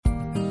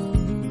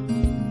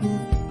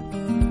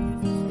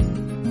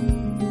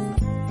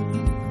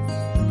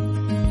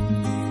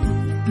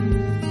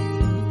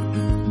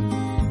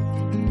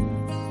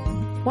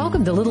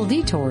Welcome to Little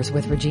Detours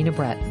with Regina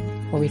Brett,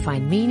 where we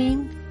find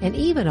meaning and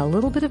even a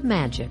little bit of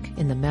magic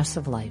in the mess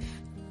of life.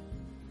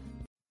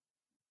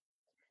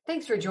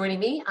 Thanks for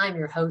joining me. I'm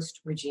your host,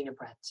 Regina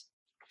Brett.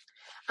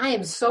 I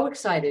am so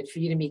excited for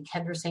you to meet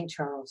Kendra St.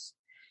 Charles.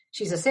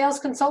 She's a sales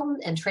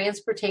consultant and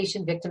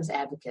transportation victims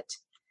advocate.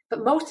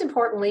 But most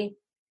importantly,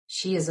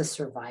 she is a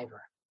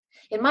survivor.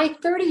 In my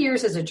 30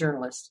 years as a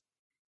journalist,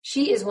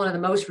 she is one of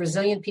the most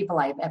resilient people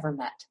I've ever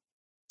met.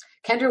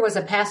 Kendra was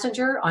a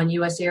passenger on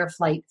U.S. Air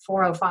Flight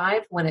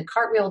 405 when it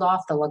cartwheeled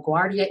off the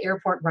LaGuardia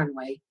Airport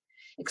runway,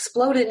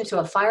 exploded into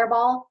a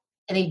fireball,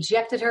 and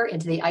ejected her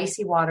into the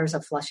icy waters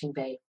of Flushing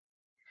Bay.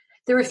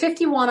 There were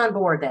 51 on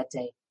board that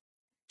day.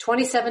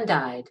 27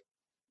 died,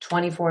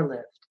 24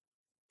 lived.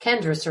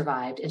 Kendra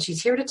survived, and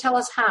she's here to tell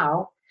us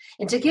how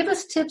and to give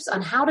us tips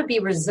on how to be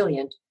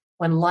resilient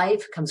when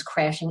life comes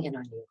crashing in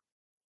on you.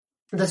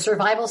 The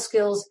survival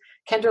skills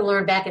Kendra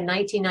learned back in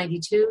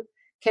 1992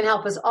 can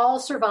help us all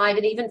survive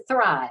and even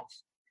thrive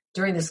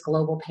during this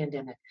global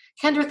pandemic.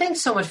 Kendra,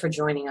 thanks so much for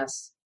joining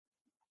us.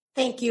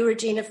 Thank you,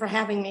 Regina, for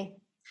having me.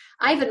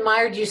 I've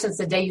admired you since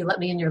the day you let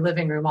me in your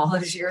living room all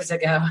those years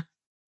ago.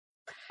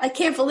 I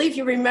can't believe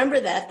you remember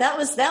that. That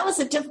was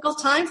a difficult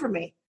time for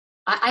me.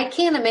 I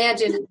can't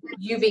imagine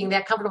you being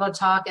that comfortable to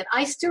talk. And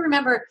I still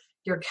remember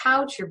your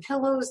couch, your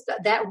pillows,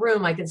 that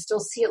room. I can still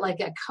see it like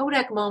a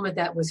Kodak moment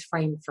that was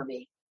framed for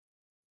me.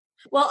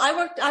 Well,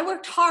 I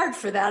worked hard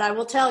for that. I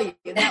will tell you,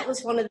 that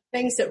was one of the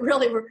things that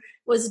really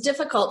was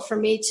difficult for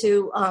me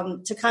to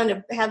kind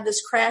of have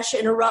this crash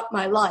interrupt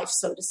my life,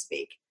 so to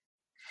speak.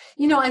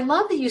 You know, I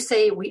love that you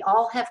say we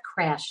all have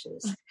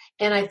crashes.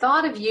 And I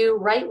thought of you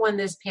right when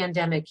this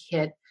pandemic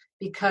hit,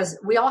 because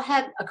we all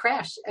had a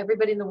crash.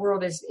 Everybody in the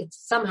world it's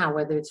somehow,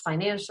 whether it's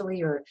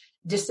financially or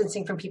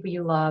distancing from people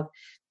you love.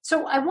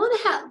 So I want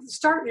to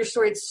start your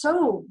story. It's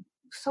so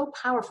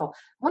powerful.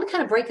 I want to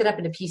kind of break it up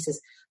into pieces.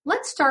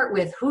 Let's start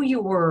with who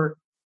you were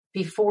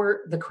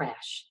before the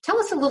crash. Tell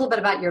us a little bit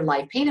about your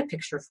life. Paint a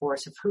picture for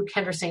us of who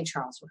Kendra St.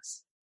 Charles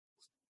was.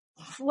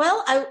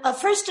 Well,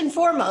 first and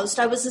foremost,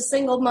 I was a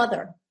single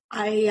mother.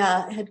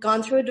 I had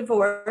gone through a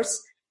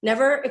divorce,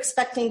 never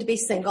expecting to be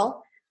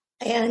single,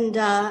 and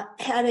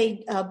had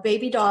a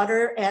baby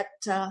daughter at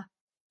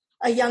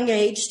a young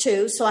age,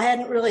 too. So I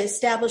hadn't really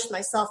established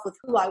myself with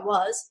who I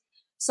was.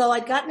 So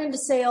I'd gotten into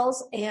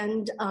sales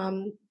and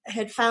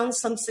had found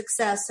some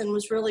success and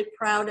was really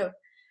proud of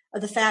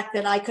the fact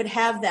that I could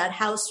have that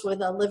house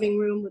with a living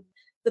room with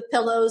the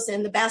pillows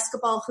and the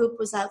basketball hoop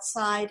was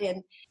outside.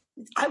 And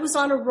I was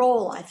on a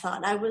roll, I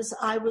thought. I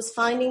was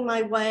finding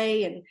my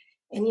way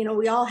and you know,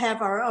 we all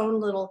have our own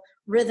little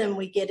rhythm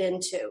we get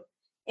into.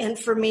 And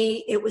for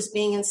me, it was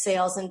being in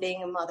sales and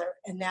being a mother,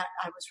 and that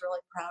I was really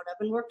proud of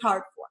and worked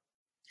hard for.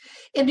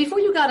 And before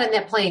you got on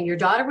that plane, your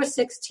daughter was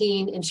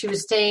 16 and she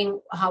was staying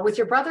with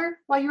your brother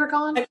while you were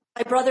gone?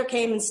 My brother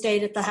came and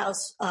stayed at the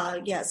house.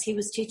 Yes, he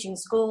was teaching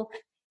school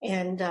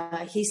and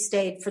he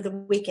stayed for the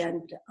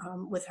weekend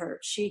with her.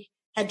 She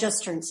had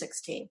just turned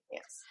 16,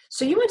 yes.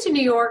 So you went to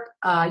New York,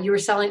 you were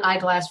selling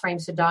eyeglass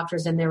frames to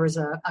doctors, and there was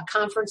a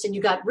conference, and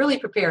you got really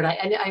prepared.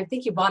 I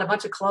think you bought a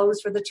bunch of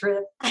clothes for the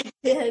trip. I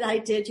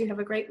did. You have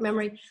a great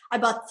memory. I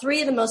bought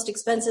 3 of the most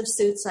expensive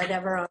suits I'd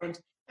ever owned.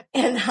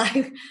 And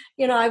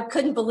I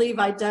couldn't believe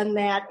I'd done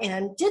that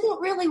and didn't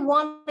really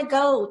want to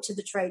go to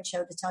the trade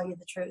show, to tell you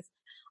the truth.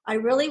 I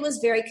really was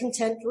very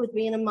content with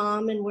being a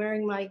mom and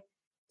wearing my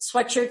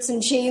sweatshirts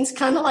and jeans,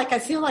 kind of like I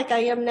feel like I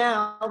am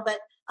now. But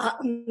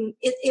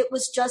it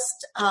was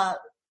just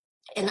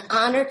an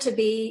honor to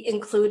be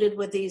included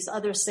with these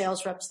other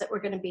sales reps that were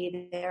going to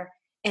be there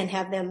and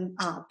have them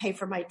pay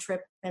for my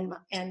trip and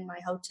my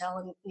hotel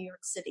in New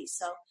York City.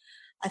 So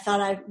I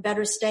thought I'd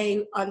better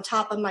stay on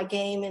top of my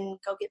game and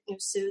go get new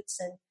suits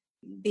and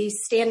be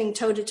standing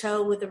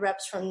toe-to-toe with the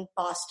reps from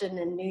Boston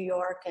and New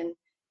York. And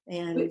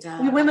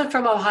we women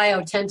from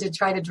Ohio tend to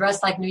try to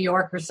dress like New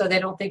Yorkers so they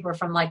don't think we're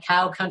from like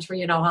cow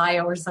country in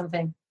Ohio or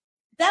something.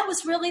 That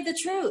was really the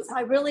truth.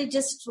 I really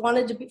just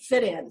wanted to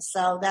fit in.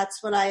 So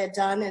that's what I had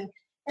done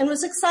and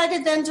was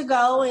excited then to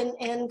go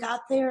and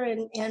got there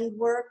and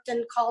worked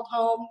and called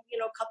home,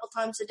 a couple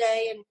times a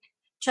day and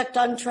checked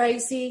on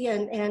Tracy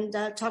and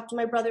talked to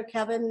my brother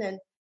Kevin, and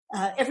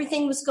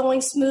everything was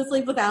going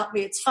smoothly without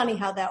me. It's funny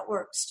how that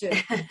works too.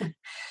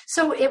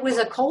 So it was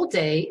a cold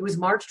day. It was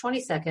March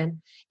 22nd.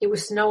 It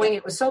was snowing.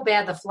 It was so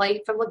bad the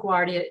flight from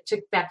LaGuardia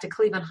back to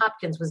Cleveland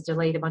Hopkins was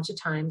delayed a bunch of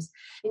times.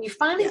 And you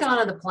finally got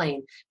on the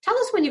plane. Tell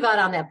us when you got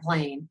on that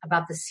plane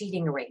about the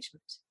seating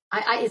arrangement.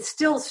 It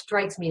still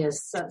strikes me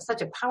as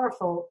such a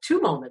powerful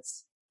 2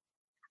 moments.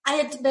 I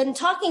had been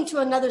talking to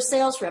another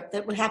sales rep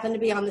that would happen to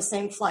be on the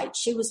same flight.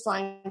 She was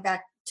flying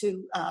back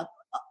to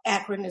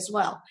Akron as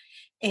well.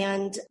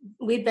 And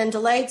we'd been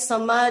delayed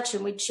so much,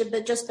 and we'd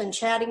just been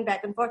chatting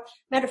back and forth.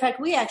 Matter of fact,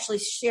 we actually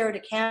shared a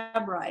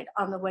cab ride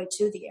on the way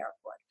to the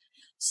airport.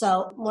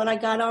 So when I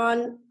got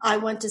on, I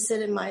went to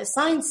sit in my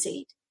assigned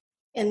seat,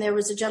 and there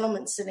was a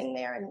gentleman sitting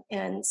there.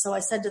 And so I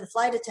said to the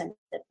flight attendant,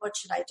 what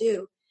should I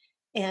do?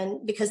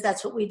 And because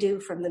that's what we do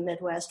from the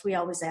Midwest, we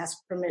always ask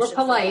permission. We're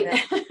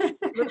polite.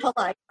 You're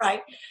polite,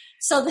 right?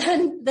 So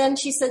then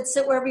she said,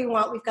 sit wherever you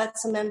want. We've got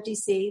some empty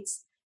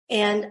seats.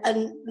 And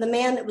the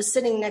man that was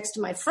sitting next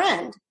to my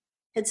friend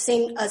had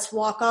seen us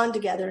walk on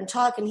together and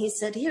talk. And he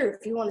said, here,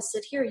 if you want to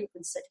sit here, you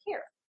can sit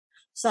here.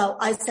 So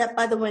I sat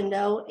by the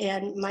window,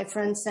 and my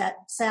friend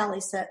Sally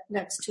sat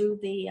next to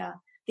the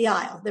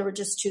aisle. There were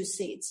just 2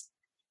 seats.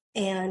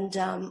 And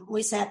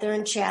we sat there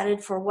and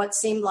chatted for what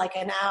seemed like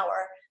an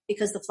hour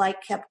because the flight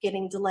kept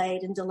getting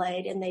delayed,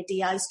 and they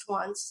de-iced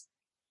once.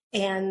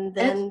 And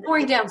then it's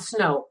pouring down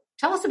snow.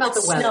 Tell us about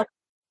the weather.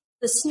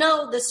 The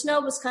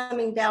snow was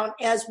coming down.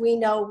 As we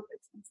know,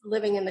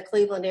 living in the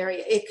Cleveland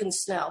area, it can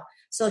snow.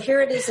 So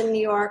here it is in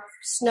New York,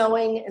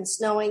 snowing.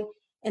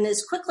 And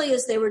as quickly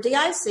as they were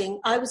de-icing,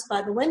 I was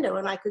by the window,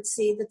 and I could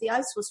see that the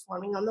ice was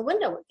forming on the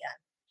window again.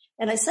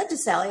 And I said to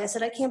Sally,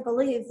 I can't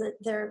believe that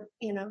they're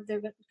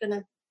going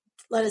to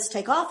let us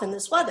take off in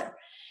this weather.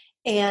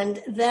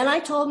 And then I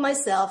told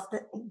myself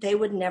that they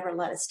would never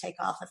let us take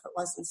off if it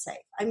wasn't safe.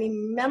 I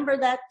remember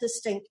that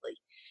distinctly.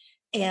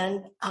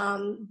 And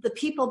the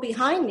people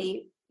behind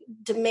me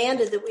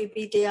demanded that we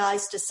be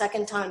de-iced a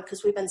second time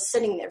because we've been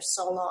sitting there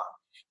so long.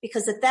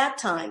 Because at that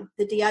time,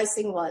 the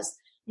de-icing was,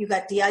 you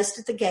got de-iced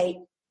at the gate,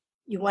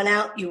 you went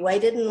out, you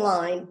waited in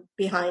line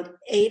behind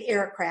 8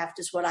 aircraft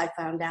is what I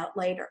found out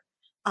later,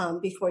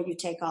 before you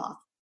take off.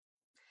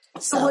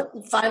 So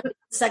finally,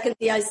 second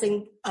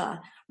de-icing,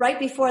 right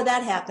before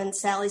that happened,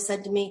 Sally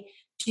said to me,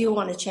 do you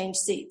want to change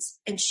seats?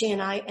 And she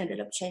and I ended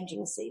up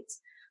changing seats.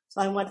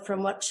 So I went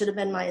from what should have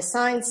been my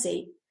assigned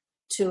seat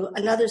to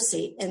another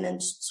seat, and then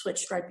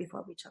switched right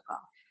before we took off.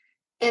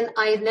 And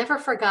I have never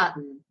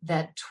forgotten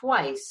that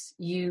twice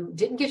you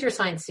didn't get your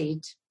assigned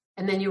seat,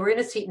 and then you were in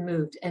a seat and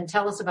moved. And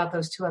tell us about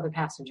those 2 other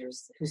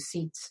passengers whose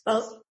seats.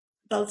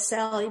 Both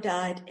Sally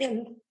died,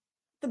 and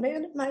the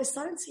man in my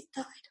assigned seat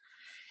died.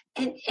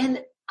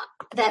 And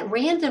that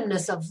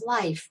randomness of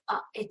life,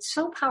 it's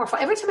so powerful.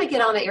 Every time I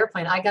get on an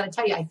airplane, I got to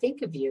tell you, I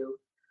think of you,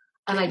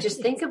 and I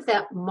just think of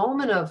that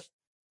moment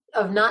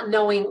of not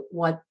knowing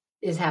what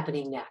is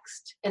happening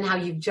next, and how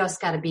you've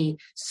just got to be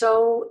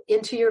so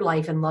into your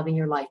life and loving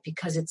your life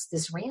because it's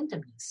this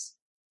randomness.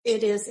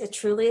 It is. It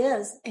truly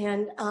is.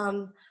 And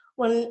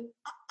when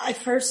I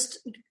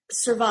first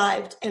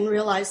survived and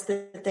realized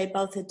that they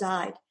both had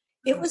died,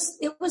 it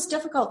was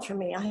difficult for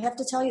me. I have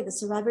to tell you, the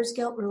survivor's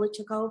guilt really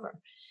took over.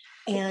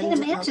 And I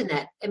can imagine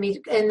that. I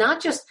mean, and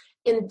not just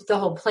in the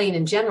whole plane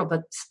in general,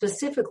 but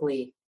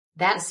specifically,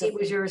 that seat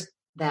was yours,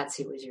 that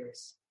seat was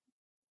yours.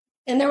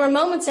 And there were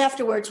moments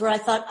afterwards where I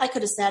thought I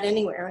could have sat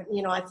anywhere.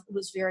 I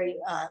was very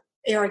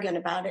arrogant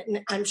about it,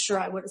 and I'm sure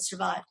I would have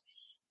survived.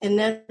 And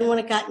then when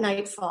it got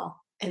nightfall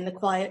and the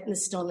quiet and the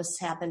stillness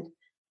happened,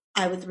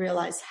 I would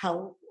realize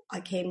how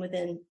I came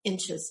within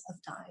inches of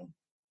dying.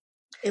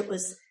 It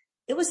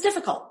was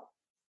difficult.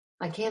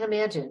 I can't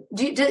imagine.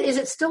 Is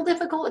it still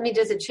difficult? I mean,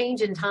 does it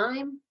change in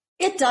time?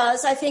 It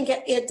does. I think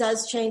it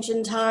does change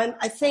in time.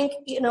 I think,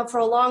 for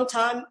a long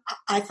time,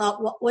 I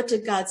thought, what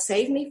did God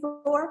save me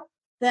for?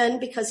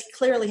 Then, because he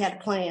clearly had a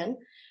plan.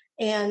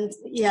 And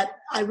yet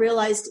I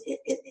realized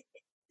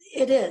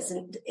it is.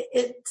 And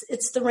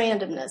it's the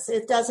randomness.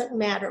 It doesn't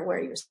matter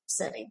where you're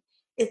sitting.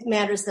 It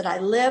matters that I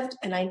lived,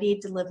 and I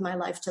need to live my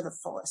life to the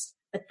fullest.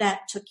 But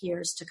that took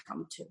years to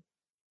come to.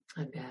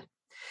 I bet.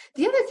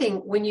 The other thing,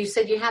 when you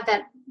said you had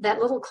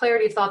that little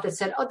clarity of thought that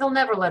said, oh, they'll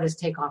never let us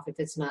take off if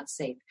it's not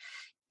safe.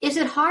 Is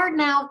it hard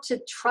now to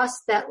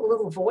trust that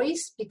little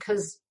voice?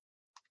 Because,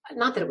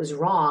 not that it was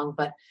wrong,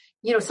 but,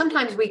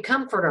 sometimes we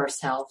comfort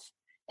ourselves.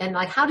 And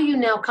how do you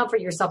now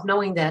comfort yourself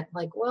knowing that,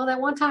 that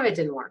one time it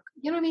didn't work?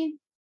 You know what I mean?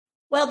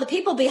 Well, the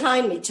people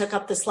behind me took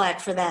up the slack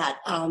for that.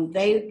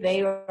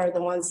 They are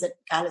the ones that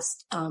got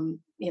us,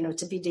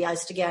 to be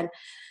de-iced again.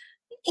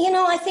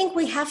 I think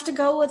we have to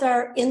go with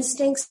our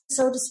instincts,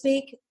 so to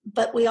speak,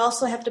 but we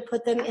also have to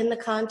put them in the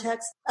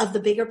context of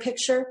the bigger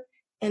picture.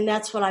 And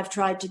that's what I've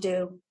tried to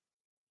do.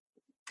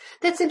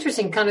 That's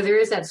interesting. Kind of, there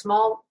is that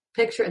small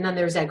picture, and then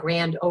there's that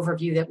grand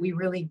overview that we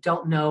really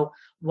don't know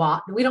why.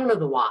 We don't know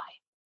the why,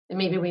 and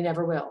maybe we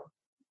never will.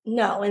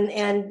 No.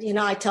 And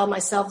I tell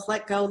myself,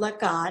 let go, let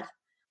God,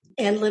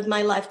 and live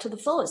my life to the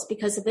fullest,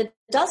 because if it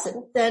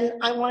doesn't, then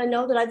I want to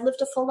know that I've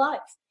lived a full life.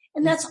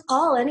 And that's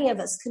all any of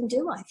us can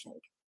do, I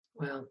think.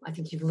 Well, I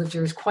think you've lived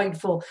yours quite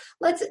full.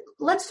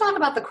 Let's talk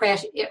about the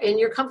crash, and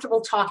you're comfortable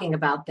talking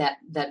about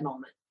that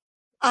moment.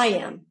 I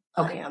am.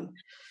 Okay. I am.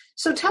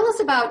 So tell us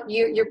about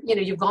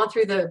you've gone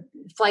through the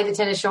flight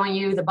attendant showing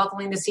you the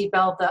buckling the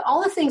seatbelt,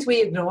 all the things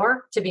we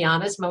ignore, to be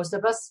honest, most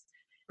of us.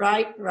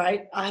 Right.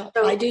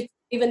 I do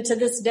even to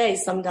this day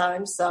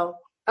sometimes. So.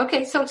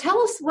 Okay. So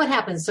tell us what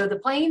happens. So the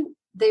plane,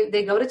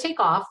 they go to take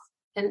off,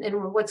 and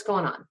what's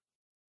going on?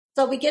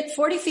 So we get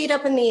 40 feet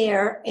up in the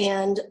air,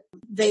 and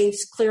they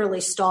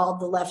clearly stalled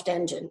the left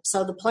engine.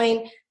 So the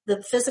plane,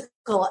 the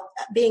physical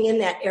being in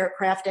that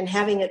aircraft and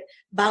having it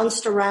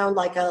bounced around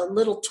like a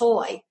little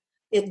toy,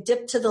 it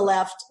dipped to the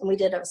left, and we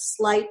did a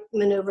slight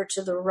maneuver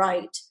to the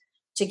right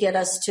to get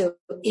us to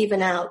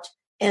even out.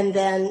 And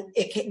then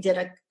it did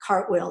a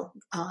cartwheel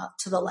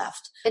to the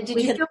left. And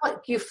did you feel like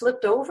you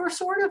flipped over,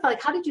 sort of?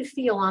 How did you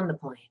feel on the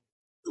plane?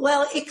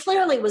 Well, it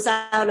clearly was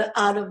out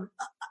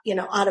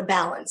of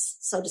balance,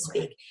 so to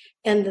speak.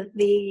 And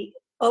the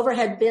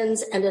overhead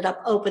bins ended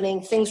up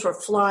opening. Things were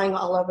flying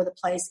all over the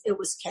place. It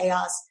was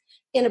chaos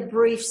in a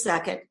brief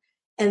second.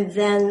 And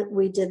then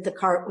we did the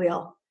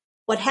cartwheel.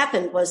 What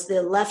happened was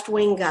the left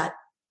wing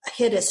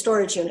hit a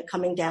storage unit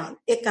coming down.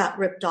 It got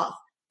ripped off.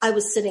 I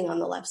was sitting on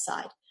the left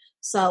side.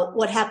 So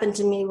what happened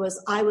to me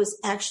was I was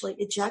actually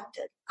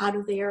ejected out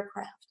of the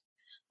aircraft,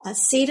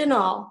 seat and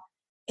all,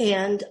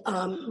 and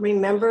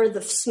remember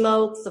the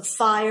smoke, the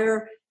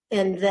fire,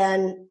 and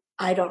then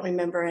I don't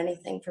remember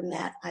anything from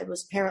that. I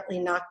was apparently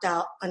knocked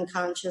out,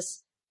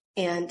 unconscious,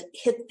 and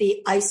hit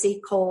the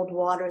icy cold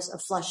waters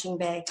of Flushing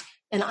Bay.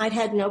 And I'd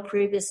had no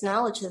previous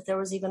knowledge that there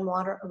was even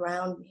water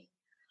around me,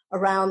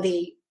 around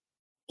the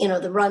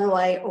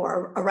runway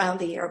or around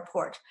the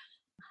airport.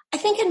 I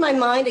think in my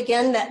mind,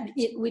 again, that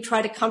we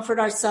try to comfort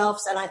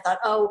ourselves. And I thought,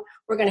 oh,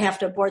 we're going to have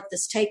to abort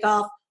this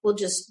takeoff. We'll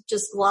just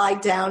lie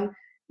down,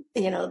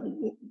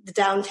 the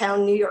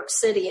downtown New York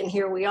City. And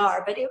here we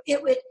are. But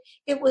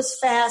it was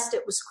fast.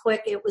 It was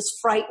quick. It was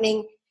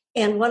frightening.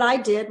 And what I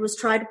did was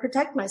try to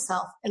protect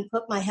myself and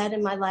put my head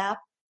in my lap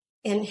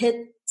and hit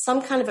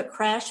some kind of a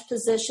crash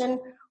position,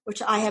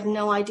 which I have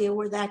no idea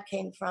where that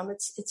came from.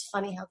 It's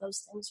funny how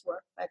those things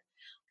work,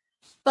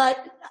 but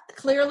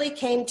clearly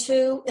came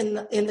to in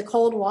the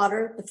cold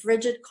water. The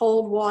frigid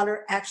cold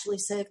water actually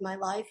saved my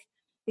life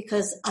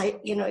because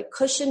it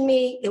cushioned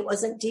me. It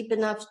wasn't deep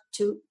enough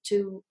to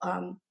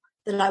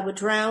that I would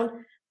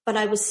drown, but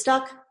I was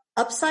stuck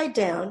upside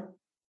down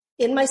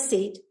in my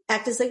seat,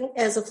 acting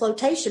as a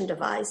flotation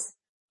device.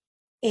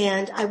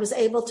 And I was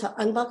able to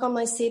unbuckle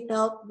my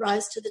seatbelt,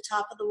 rise to the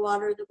top of the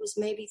water that was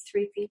maybe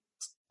 3 feet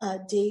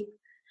deep.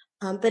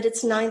 But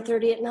it's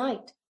 9:30 at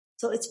night.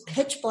 So it's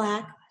pitch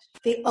black.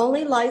 The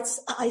only lights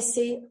I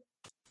see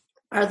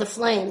are the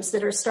flames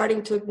that are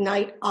starting to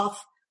ignite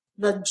off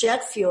the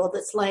jet fuel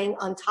that's laying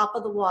on top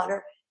of the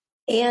water.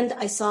 And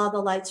I saw the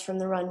lights from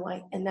the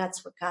runway, and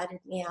that's what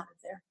guided me out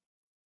of there.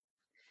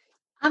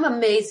 I'm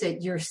amazed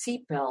that your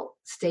seatbelt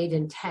stayed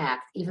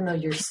intact, even though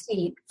your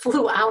seat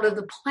flew out of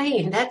the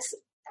plane. That's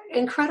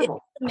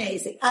incredible. It's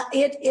amazing.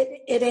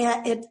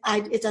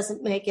 It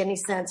doesn't make any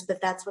sense,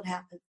 but that's what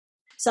happened.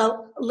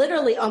 So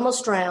literally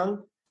almost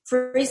drowned,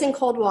 freezing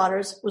cold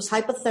waters, was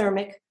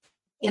hypothermic.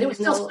 And it was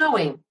still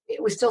snowing.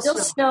 It was still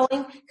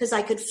snowing because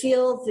I could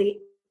feel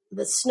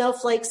the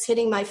snowflakes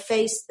hitting my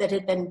face that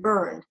had been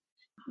burned,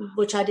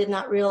 which I did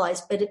not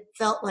realize, but it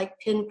felt like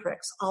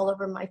pinpricks all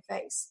over my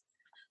face.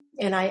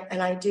 And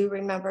I do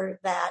remember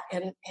that.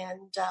 And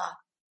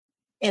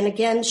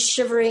again,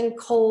 shivering,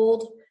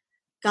 cold,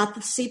 got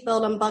the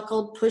seatbelt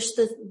unbuckled, pushed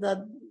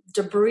the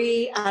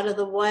debris out of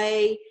the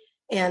way,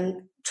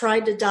 and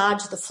tried to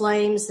dodge the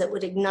flames that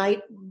would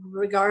ignite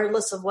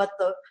regardless of what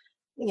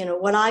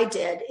I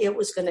did. It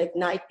was going to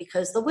ignite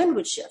because the wind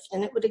would shift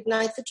and it would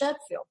ignite the jet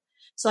fuel.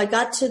 So I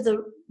got to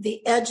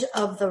the edge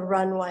of the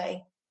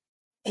runway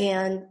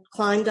and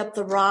climbed up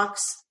the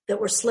rocks that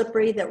were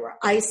slippery, that were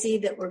icy,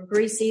 that were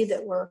greasy,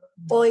 that were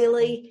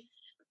oily,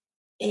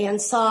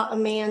 and saw a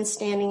man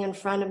standing in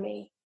front of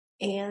me.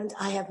 And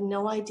I have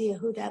no idea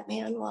who that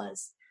man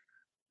was.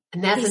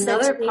 And that's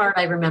another part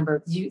I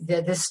remember.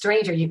 This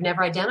stranger, you've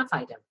never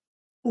identified him.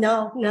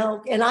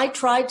 No. And I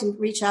tried to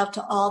reach out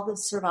to all the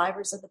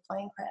survivors of the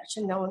plane crash,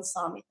 and no one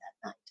saw me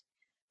that night.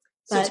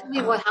 So tell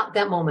me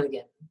that moment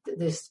again.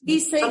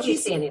 He's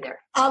standing there.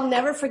 I'll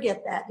never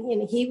forget that.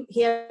 He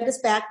had his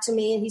back to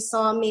me, and he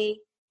saw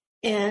me,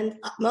 and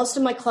most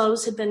of my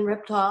clothes had been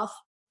ripped off,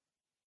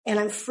 and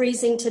I'm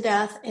freezing to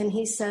death. And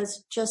he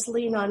says, "Just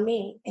lean on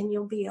me, and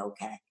you'll be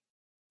okay."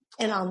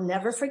 And I'll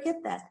never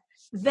forget that.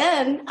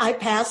 Then I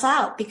pass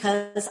out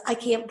because I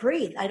can't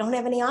breathe. I don't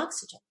have any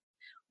oxygen.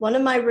 One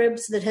of my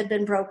ribs that had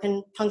been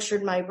broken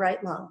punctured my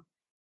right lung.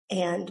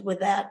 And with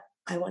that,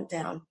 I went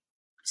down.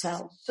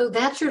 So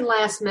that's your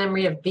last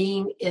memory of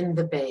being in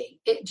the bay.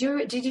 Did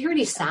you hear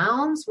any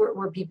sounds?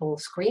 Were people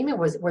screaming?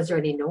 Was there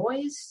any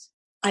noise?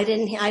 I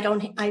didn't.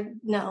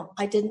 No,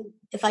 I didn't.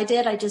 If I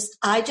did, I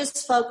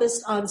just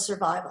focused on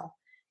survival,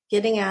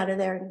 getting out of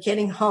there and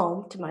getting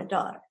home to my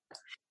daughter.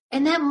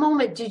 In that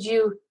moment, did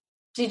you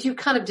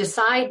kind of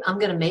decide I'm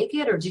going to make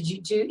it, or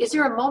is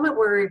there a moment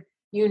where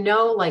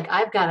like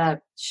I've got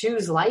to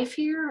choose life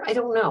here? I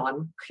don't know.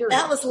 I'm curious.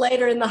 That was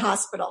later in the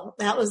hospital.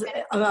 That was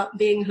about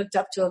being hooked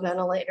up to a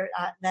ventilator.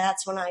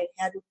 That's when I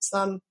had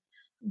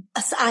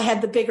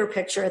the bigger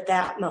picture at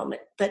that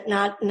moment, but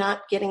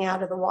not getting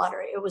out of the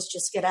water. It was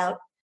just get out,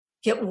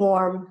 get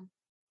warm,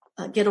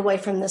 get away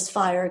from this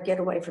fire, get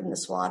away from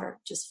this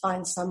water, just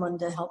find someone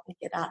to help me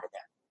get out of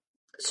there.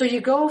 So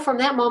you go from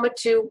that moment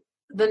to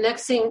the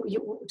next thing.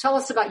 Tell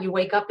us about, you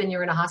wake up and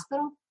you're in a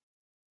hospital?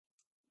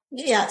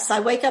 Yes,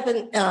 I wake up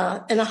in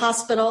a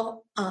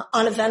hospital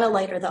on a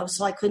ventilator, though,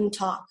 so I couldn't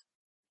talk.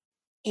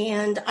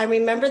 And I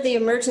remember the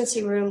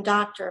emergency room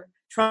doctor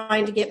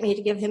trying to get me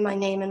to give him my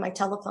name and my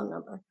telephone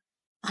number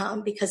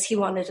because he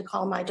wanted to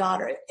call my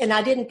daughter. And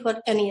I didn't put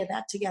any of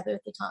that together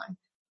at the time.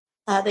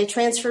 They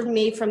transferred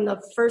me from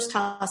the first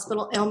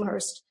hospital,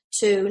 Elmhurst,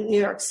 to New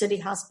York City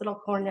Hospital,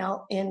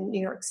 Cornell in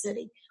New York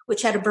City,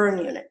 which had a burn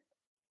unit.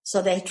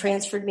 So they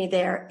transferred me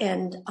there.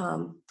 And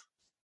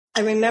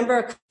I remember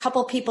a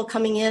couple people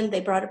coming in.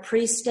 They brought a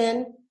priest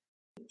in,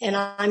 and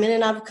I'm in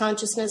and out of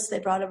consciousness. They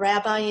brought a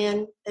rabbi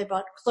in. They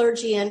brought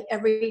clergy in.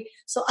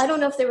 So I don't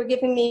know if they were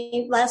giving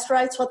me last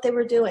rites, what they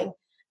were doing.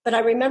 But I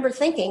remember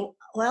thinking,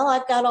 well,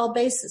 I've got all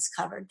bases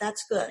covered.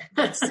 That's good.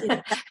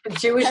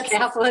 Jewish,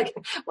 Catholic,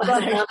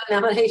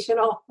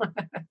 non-denominational.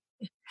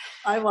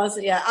 I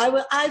wasn't. Yeah,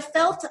 I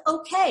felt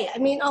okay. I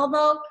mean,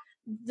 although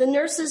the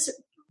nurses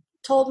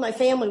told my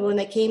family when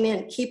they came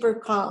in, keep her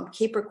calm,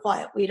 keep her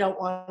quiet. We don't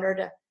want her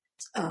to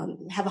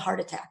have a heart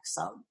attack.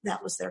 So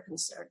that was their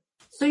concern.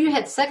 So you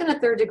had second and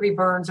third degree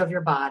burns of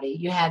your body.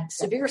 You had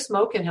severe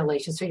smoke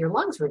inhalation, so your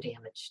lungs were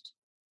damaged.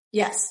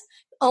 Yes.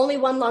 Only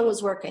one lung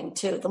was working,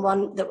 too. The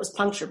one that was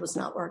punctured was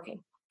not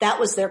working. That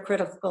was their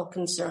critical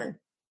concern.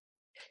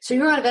 So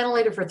you were on a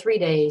ventilator for 3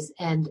 days,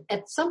 and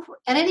at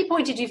any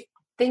point, did you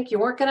think you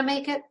weren't going to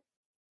make it?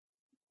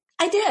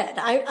 I did.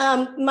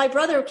 My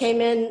brother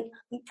came in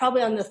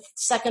probably on the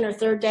second or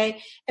third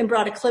day and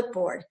brought a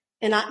clipboard.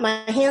 And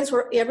my hands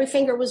every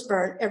finger was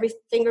burnt. Every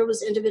finger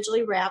was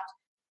individually wrapped.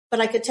 But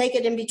I could take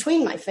it in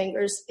between my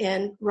fingers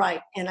and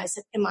write. And I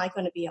said, am I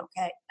going to be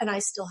okay? And I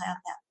still have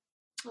that.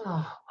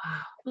 Oh,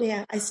 wow.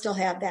 Yeah, I still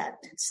have that.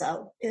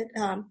 So it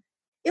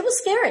was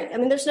scary. I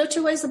mean, there's no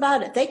two ways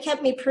about it. They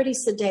kept me pretty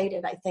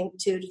sedated, I think,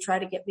 too, to try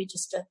to get me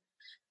just to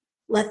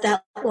let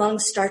that lung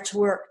start to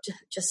work.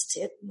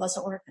 It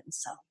wasn't working.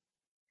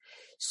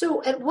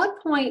 So at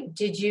what point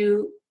did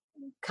you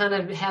kind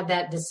of have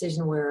that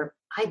decision where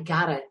I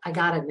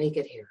gotta make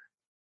it here?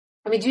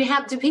 I mean,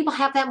 do people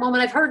have that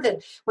moment? I've heard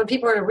that when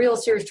people are in a real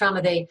serious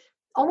trauma, they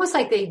almost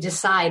like they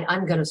decide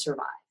I'm going to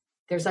survive.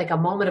 There's like a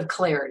moment of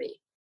clarity.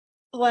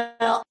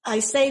 Well, I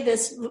say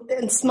this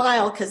and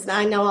smile because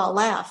I know I'll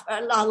laugh.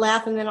 I'll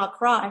laugh and then I'll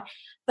cry.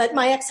 But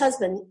my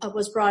ex-husband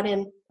was brought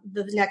in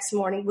the next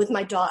morning with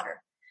my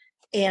daughter.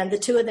 And the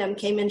two of them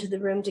came into the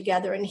room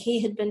together, and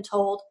he had been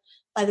told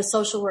by the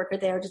social worker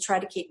there to try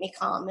to keep me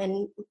calm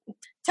and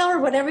tell her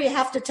whatever you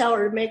have to tell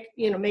her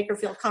to make her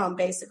feel calm,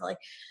 basically.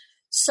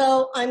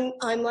 So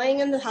I'm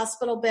laying in the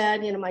hospital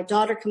bed. My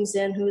daughter comes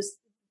in, who's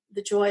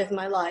the joy of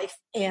my life,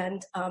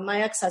 and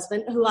my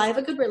ex-husband, who I have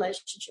a good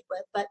relationship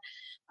with, but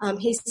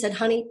he said,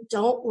 honey,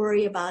 don't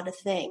worry about a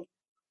thing.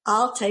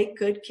 I'll take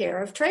good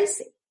care of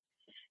Tracy.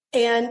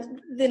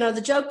 And,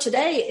 the joke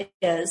today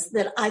is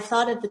that I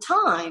thought at the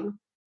time,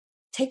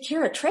 take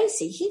care of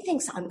Tracy. He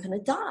thinks I'm going to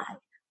die.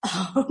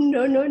 Oh,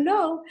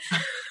 no.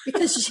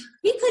 Because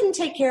he couldn't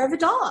take care of a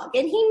dog,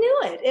 and he knew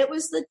it. It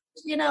was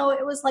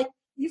it was like,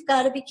 you've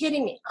got to be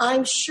kidding me.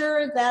 I'm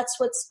sure that's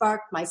what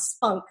sparked my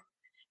spunk.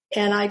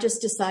 And I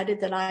just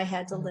decided that I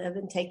had to live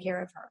and take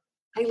care of her.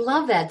 I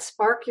love that.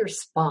 Spark your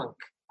spunk.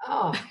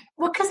 Oh,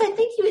 well, because I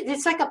think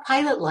it's like a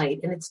pilot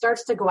light and it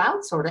starts to go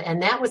out sort of.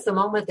 And that was the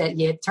moment that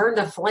you turned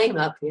the flame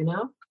up,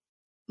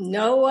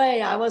 No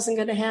way. I wasn't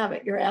going to have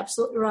it. You're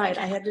absolutely right.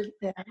 I had to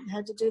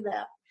do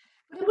that.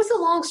 But it was a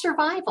long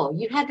survival.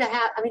 You had to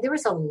there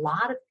was a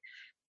lot of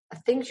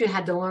things you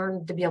had to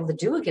learn to be able to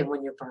do again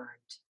when you're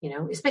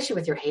burned, especially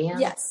with your hands.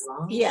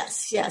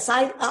 Yes.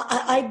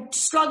 I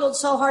struggled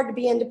so hard to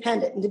be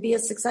independent and to be a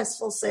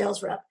successful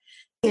sales rep.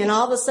 And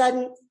all of a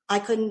sudden I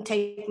couldn't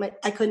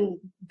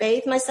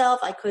bathe myself.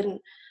 I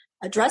couldn't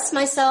dress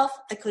myself.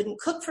 I couldn't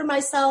cook for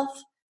myself.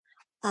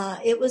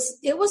 It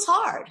was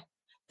hard,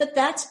 but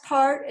that's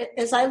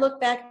as I look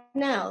back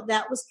now,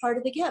 that was part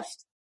of the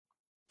gift.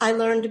 I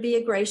learned to be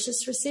a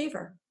gracious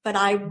receiver, but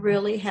I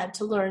really had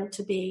to learn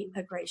to be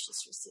a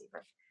gracious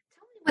receiver.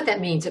 Tell me what that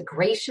means, a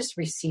gracious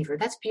receiver.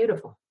 That's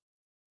beautiful.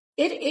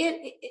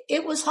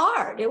 It was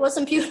hard. It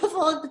wasn't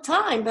beautiful at the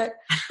time, but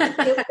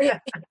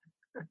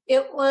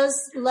it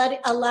was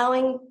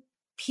allowing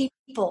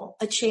people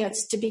a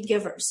chance to be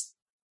givers.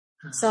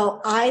 So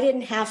I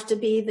didn't have to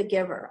be the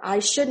giver. I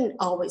shouldn't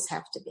always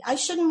have to be. I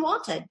shouldn't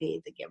want to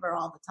be the giver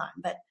all the time,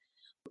 but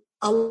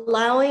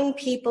allowing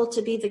people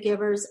to be the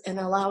givers and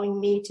allowing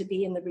me to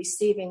be in the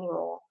receiving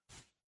role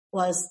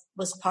was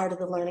part of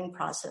the learning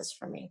process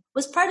for me,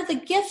 was part of the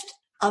gift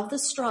of the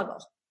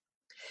struggle.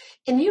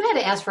 And you had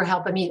to ask for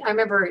help. I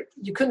remember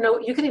you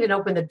couldn't even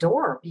open the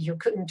door. You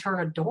couldn't turn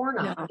a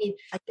doorknob. No,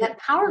 that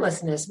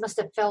powerlessness must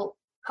have felt,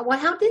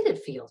 how did it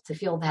feel to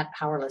feel that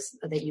powerless,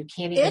 that you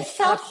can't even It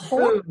felt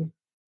horrible.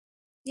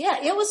 Yeah,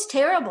 it was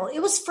terrible. It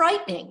was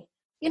frightening.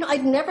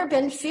 I'd never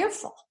been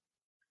fearful.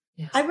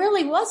 Yeah. I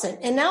really wasn't.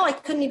 And now I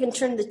couldn't even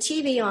turn the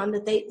TV on,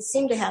 that they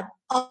seem to have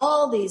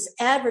all these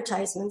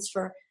advertisements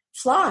for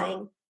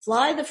fly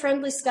the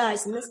friendly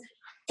skies.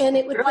 And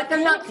it would like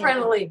they're not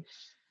friendly.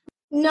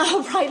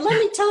 No, right. Let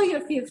me tell you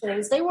a few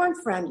things. They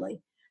weren't friendly.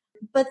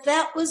 But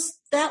that was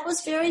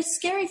very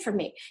scary for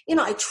me.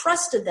 I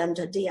trusted them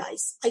to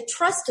de-ice. I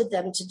trusted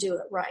them to do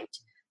it right.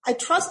 I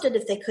trusted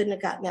if they couldn't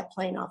have gotten that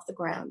plane off the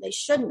ground, they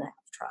shouldn't have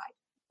tried.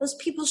 Those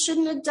people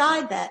shouldn't have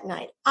died that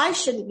night. I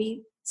shouldn't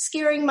be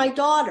scaring my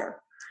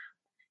daughter.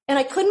 And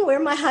I couldn't wear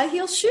my high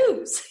heel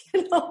shoes,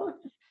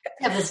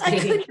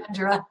 Devastating,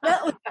 Kendra.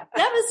 That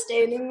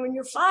devastating when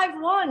you're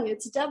 5'1".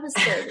 It's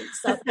devastating.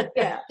 So,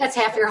 yeah. That's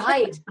half your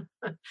height.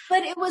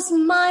 But it was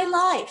my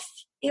life.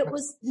 It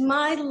was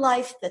my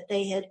life that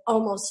they had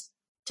almost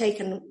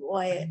taken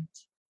away.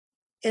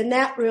 And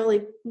that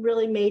really,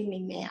 really made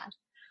me mad.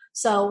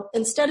 So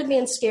instead of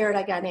being scared,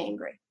 I got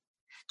angry.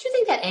 Do you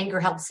think that anger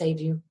helped save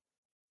you?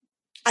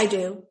 I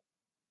do.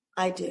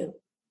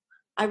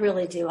 I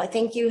really do. I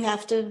think you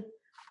have to,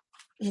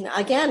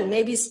 again,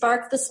 maybe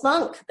spark the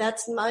spunk. That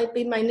might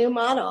be my new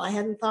motto. I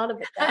hadn't thought of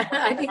it that way.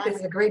 I think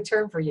that's a great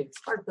term for you,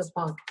 spark the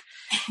spunk.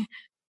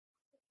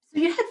 So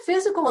you had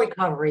physical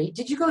recovery.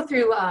 Did you go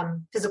through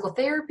physical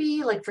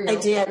therapy, like for your, I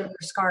did. Your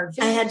scarred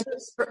fingers? I had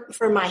to,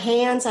 for my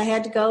hands, I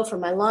had to go. For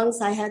my lungs,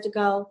 I had to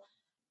go.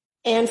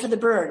 And for the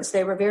burns,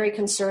 they were very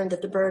concerned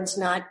that the burns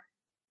not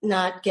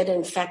get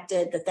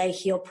infected, that they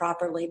heal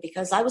properly,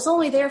 because I was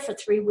only there for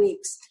 3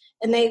 weeks.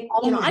 And they,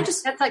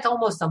 that's like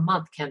almost a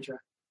month, Kendra.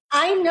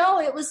 I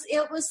know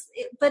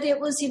but it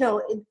was,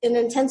 in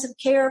intensive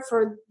care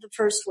for the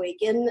first week,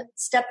 in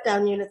step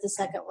down unit the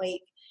second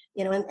week,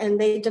 and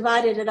they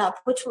divided it up,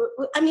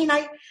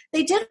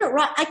 they did it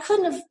right. I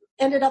couldn't have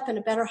ended up in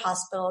a better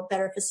hospital, a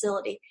better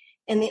facility.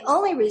 And the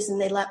only reason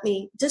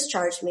they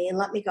discharged me and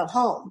let me go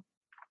home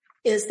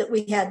is that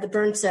we had the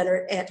burn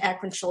center at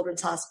Akron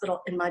Children's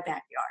Hospital in my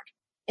backyard.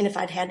 And if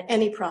I'd had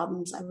any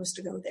problems, I was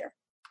to go there.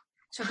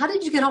 So how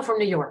did you get home from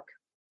New York?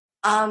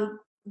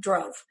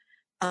 Drove.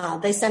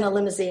 They sent a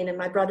limousine, and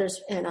my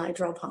brothers and I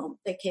drove home.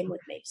 They came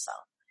with me.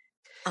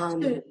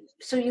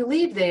 So you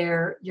leave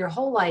there. Your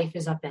whole life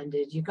is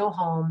upended. You go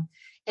home,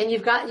 and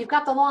you've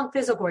got the long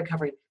physical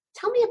recovery.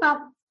 Tell me about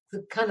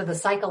the kind of the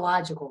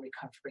psychological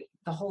recovery.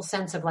 The whole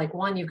sense of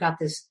you've got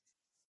this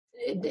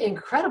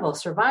incredible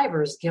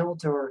survivor's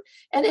guilt,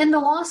 and the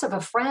loss of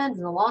a friend,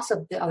 and the loss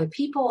of the other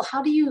people.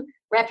 How do you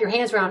wrap your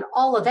hands around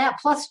all of that?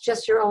 Plus,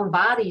 just your own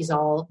body's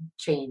all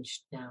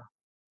changed now.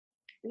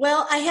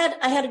 Well, I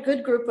had a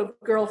good group of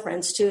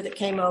girlfriends too that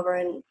came over,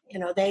 and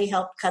they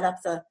helped cut up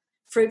the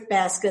fruit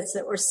baskets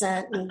that were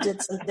sent and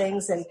did some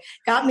things and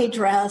got me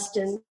dressed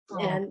and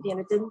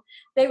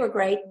they were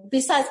great.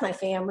 Besides my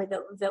family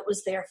that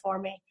was there for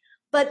me,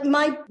 but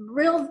my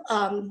real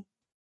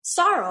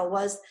sorrow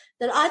was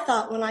that I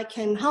thought when I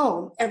came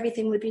home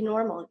everything would be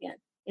normal again.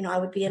 I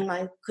would be in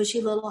my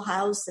cushy little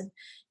house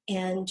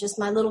and just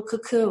my little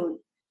cocoon,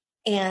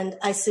 and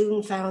I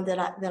soon found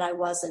that I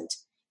wasn't.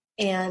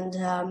 And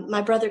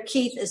my brother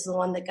Keith is the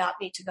one that got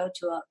me to go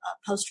to a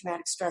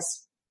post-traumatic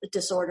stress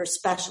disorder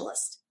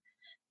specialist,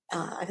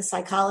 a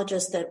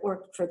psychologist that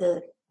worked for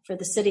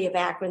the city of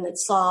Akron that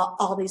saw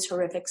all these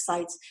horrific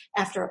sights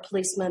after a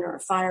policeman or a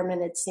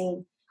fireman had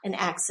seen an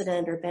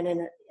accident or been in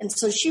it. And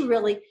so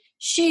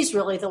she's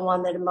really the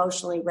one that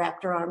emotionally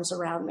wrapped her arms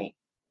around me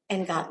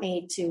and got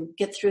me to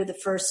get through the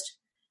first,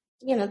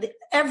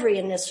 every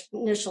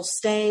initial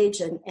stage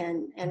and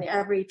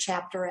every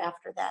chapter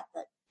after that.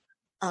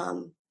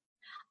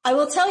 I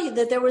will tell you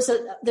that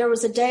there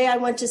was a day I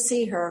went to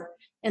see her,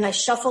 and I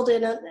shuffled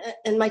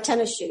in my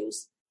tennis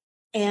shoes,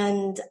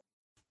 and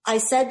I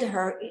said to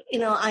her,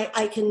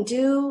 I can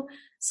do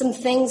some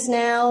things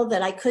now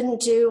that I couldn't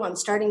do. I'm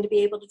starting to be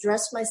able to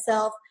dress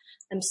myself.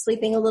 I'm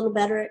sleeping a little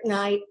better at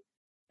night,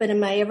 but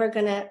am I ever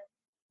going to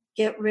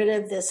get rid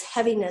of this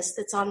heaviness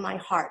that's on my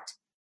heart?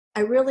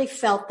 I really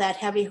felt that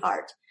heavy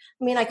heart.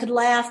 I could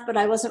laugh, but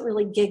I wasn't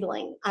really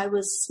giggling. I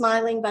was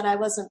smiling, but I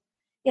wasn't.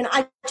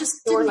 I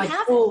just didn't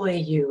have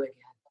fooling you again.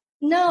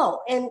 No,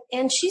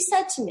 and she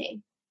said to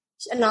me,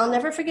 and I'll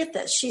never forget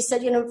this. She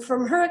said,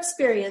 from her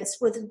experience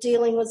with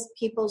dealing with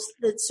people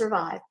that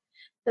survive,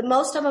 that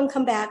most of them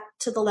come back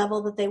to the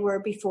level that they were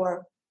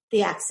before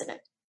the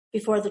accident,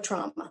 before the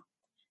trauma.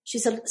 She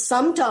said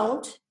some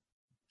don't,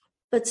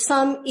 but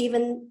some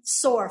even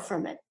soar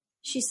from it.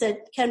 She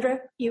said, Kendra,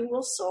 you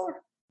will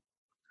soar.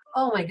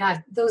 Oh my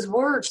God, those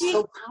words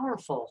so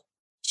powerful.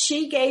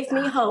 She gave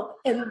me hope,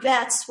 and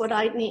that's what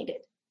I needed.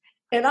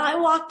 And I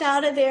walked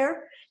out of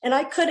there, and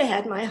I could have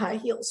had my high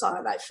heels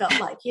on. I felt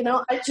like,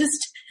 I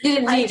just... You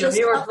didn't need them.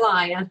 You were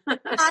flying.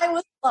 I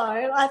was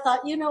flying. I thought,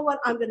 you know what?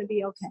 I'm going to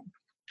be okay.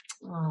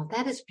 Oh,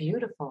 that is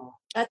beautiful.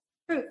 That's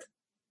the truth.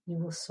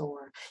 You will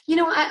soar.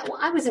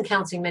 I was in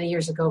counseling many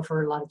years ago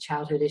for a lot of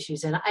childhood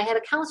issues, and I had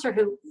a counselor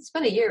who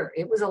spent a year.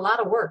 It was a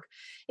lot of work.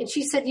 And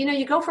she said,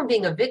 you go from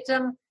being a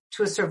victim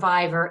to a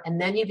survivor,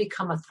 and then you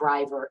become a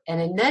thriver,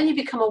 and then you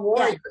become a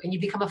warrior, and you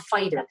become a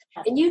fighter.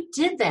 And you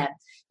did that.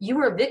 You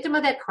were a victim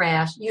of that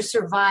crash. You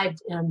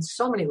survived on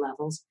so many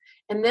levels,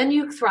 and then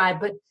you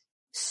thrived. But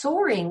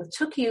soaring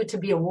took you to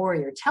be a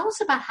warrior. Tell us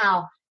about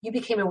how you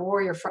became a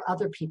warrior for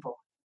other people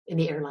in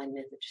the airline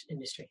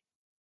industry.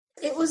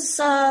 It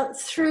was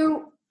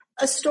through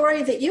a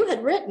story that you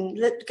had written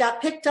that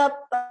got picked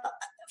up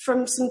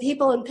from some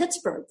people in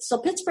Pittsburgh. So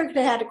Pittsburgh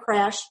had a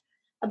crash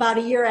about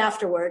a year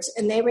afterwards,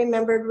 and they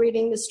remembered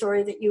reading the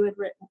story that you had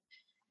written,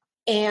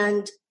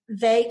 and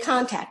they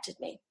contacted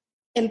me.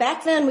 And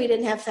back then we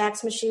didn't have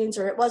fax machines,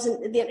 or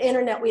the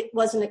internet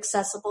wasn't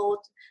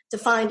accessible to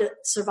find a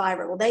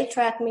survivor. Well, they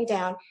tracked me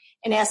down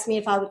and asked me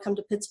if I would come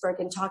to Pittsburgh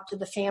and talk to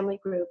the family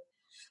group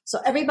So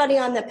everybody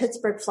on that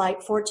Pittsburgh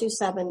flight,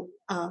 427,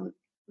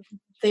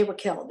 they were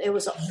killed. It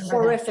was a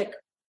horrific,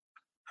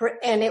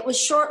 and it was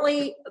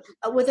shortly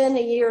within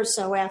a year or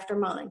so after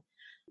mine.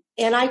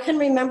 And I can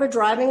remember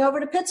driving over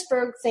to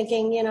Pittsburgh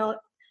thinking,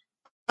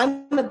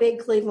 I'm a big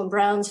Cleveland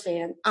Browns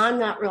fan. I'm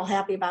not real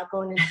happy about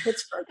going into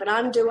Pittsburgh, but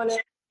I'm doing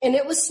it. And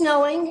it was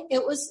snowing.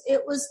 It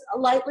was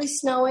lightly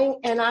snowing.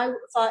 And I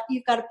thought,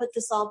 you've got to put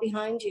this all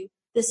behind you.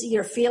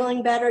 You're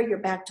feeling better. You're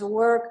back to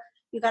work.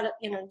 You got to,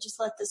 just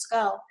let this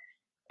go.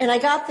 And I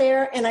got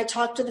there and I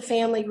talked to the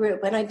family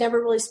group, and I'd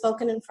never really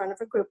spoken in front of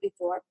a group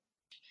before.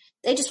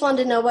 They just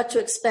wanted to know what to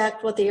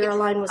expect, what the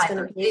airline was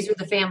going to be. These were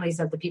the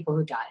families of the people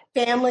who died.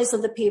 Families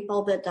of the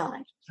people that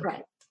died. Okay.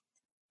 Right.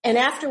 And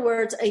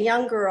afterwards, a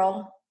young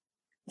girl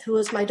who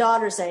was my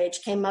daughter's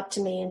age came up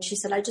to me and she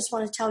said, I just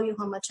want to tell you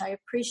how much I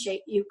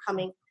appreciate you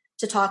coming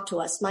to talk to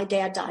us. My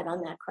dad died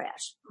on that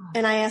crash.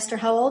 And I asked her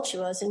how old she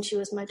was, and she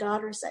was my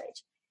daughter's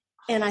age.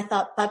 And I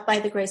thought, but by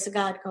the grace of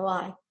God go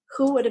I.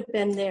 Who would have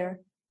been there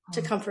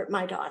to comfort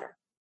my daughter?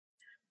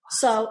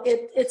 So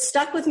it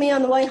stuck with me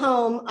on the way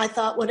home. I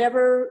thought,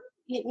 whatever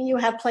you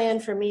have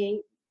planned for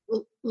me,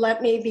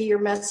 let me be your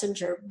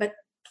messenger, but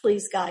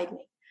please guide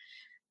me.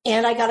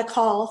 And I got a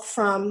call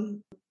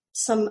from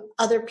some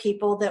other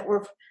people that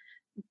were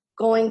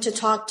going to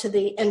talk to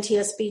the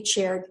NTSB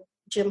chair,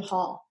 Jim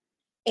Hall.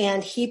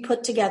 And he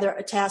put together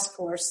a task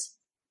force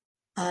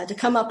to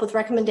come up with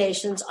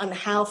recommendations on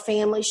how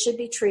families should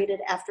be treated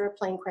after a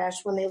plane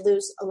crash when they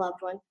lose a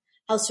loved one,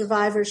 how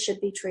survivors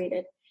should be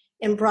treated,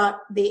 and brought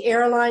the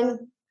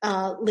airline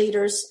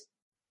leaders,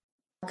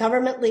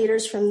 government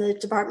leaders from the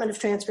Department of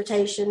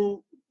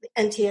Transportation,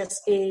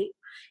 NTSB,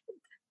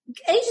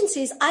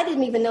 agencies I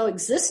didn't even know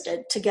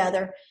existed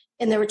together.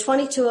 And there were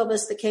 22 of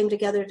us that came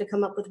together to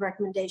come up with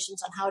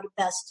recommendations on how to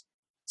best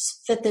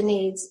fit the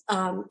needs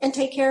and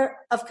take care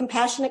of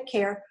compassionate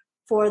care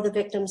for the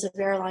victims of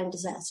airline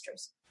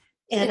disasters.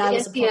 And the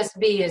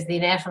NTSB is the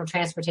National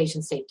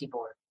Transportation Safety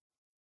Board.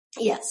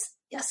 Yes,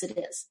 it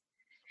is.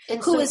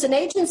 And who is an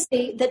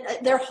agency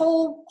that their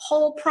whole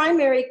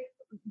primary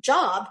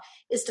job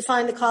is to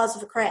find the cause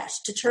of a crash,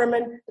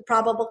 determine the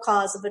probable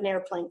cause of an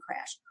airplane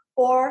crash,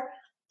 or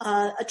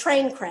a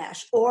train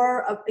crash,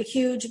 or a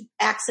huge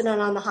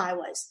accident on the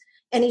highways,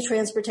 any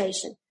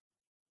transportation.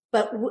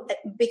 But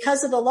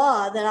because of the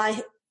law that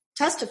I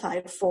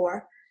testified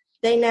for,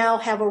 they now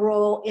have a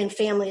role in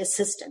family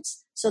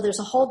assistance. So there's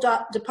a whole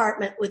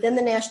department within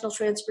the National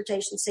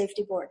Transportation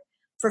Safety Board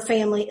for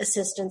family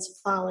assistance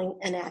following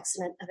an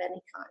accident of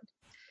any kind.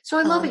 So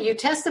I love it. You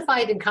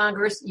testified in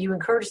Congress. You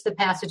encouraged the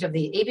passage of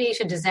the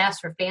Aviation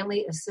Disaster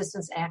Family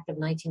Assistance Act of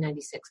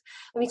 1996.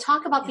 I mean,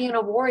 talk about being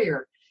a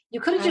warrior.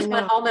 You could have just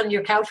went home on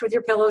your couch with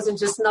your pillows and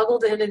just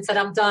snuggled in and said,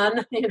 I'm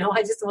done.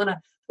 I just want to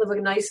live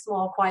a nice,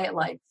 small, quiet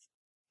life.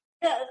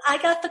 Yeah, I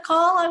got the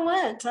call. I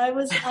went. I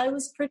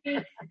was pretty.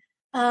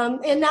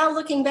 And now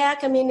looking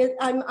back, I mean,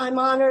 I'm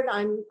honored.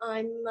 I'm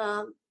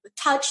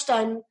touched.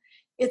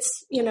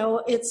 It's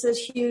a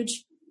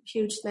huge,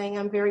 huge thing.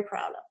 I'm very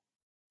proud of.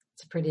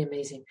 It's pretty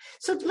amazing.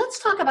 So let's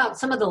talk about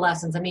some of the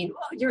lessons. I mean,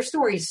 your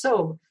story is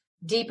so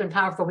deep and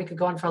powerful. We could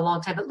go on for a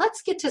long time, but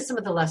let's get to some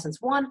of the lessons.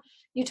 One,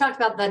 you talked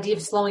about the idea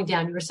of slowing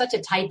down. You were such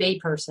a type A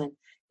person,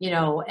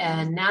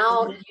 and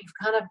now you've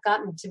kind of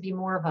gotten to be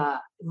more of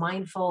a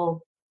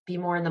mindful, be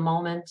more in the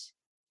moment.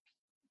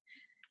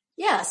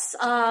 Yes.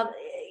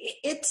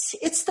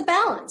 It's the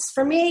balance.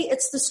 For me,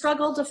 it's the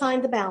struggle to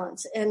find the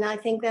balance. And I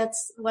think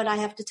that's what I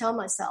have to tell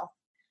myself.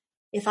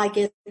 If I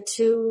get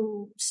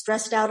too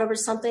stressed out over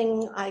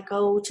something, I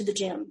go to the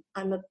gym.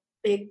 I'm a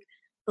big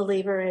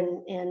believer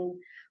in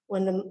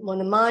when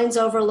the mind's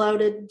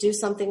overloaded, do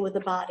something with the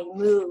body,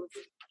 move.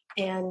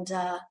 And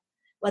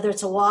whether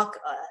it's a walk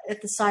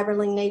at the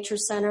Cyberling Nature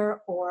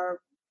Center or,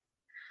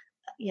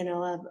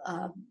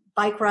 a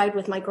bike ride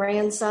with my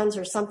grandsons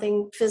or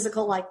something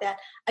physical like that,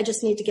 I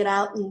just need to get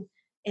out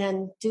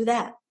and do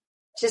that.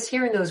 Just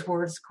hearing those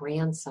words,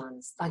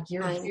 grandsons, like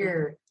you're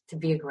here to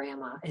be a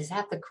grandma. Is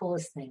that the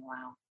coolest thing?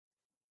 Wow.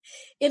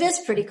 It is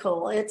pretty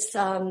cool. It's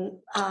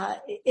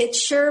it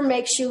sure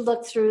makes you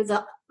look through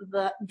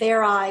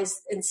their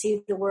eyes and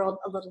see the world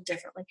a little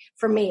differently.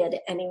 For me,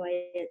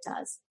 anyway, it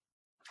does.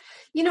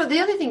 The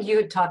other thing you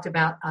had talked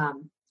about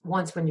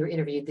once when you were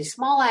interviewed, the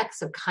small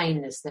acts of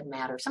kindness that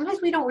matter. Sometimes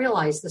we don't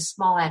realize the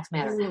small acts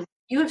matter. Mm-hmm.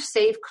 You have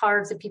saved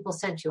cards that people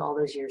sent you all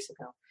those years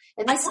ago.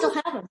 And I still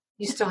have them.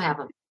 You still have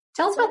them.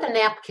 Tell us about the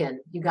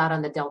napkin you got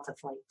on the Delta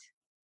flight.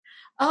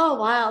 Oh,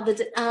 wow.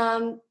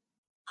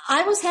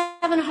 I was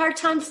having a hard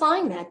time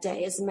flying that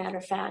day, as a matter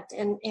of fact.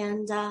 And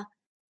I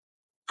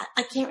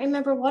can't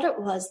remember what it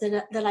was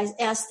that I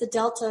asked the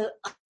Delta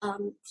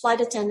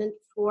flight attendant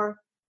for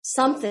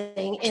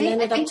something.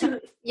 And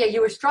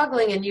you were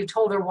struggling and you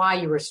told her why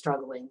you were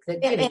struggling,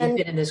 that you'd been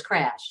in this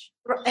crash.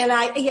 And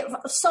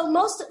so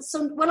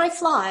when I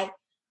fly,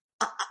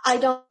 I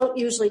don't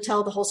usually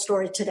tell the whole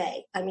story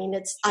today. I mean,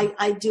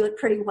 I do it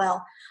pretty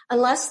well,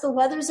 unless the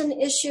weather's an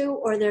issue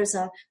or there's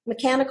a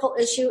mechanical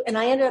issue. And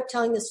I ended up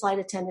telling this flight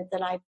attendant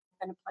that I've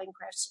been a plane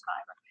crash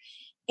survivor.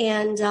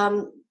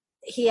 And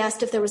he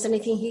asked if there was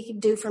anything he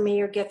could do for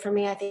me or get for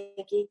me. I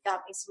think he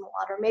got me some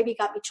water, maybe he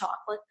got me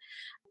chocolate.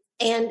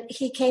 And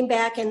he came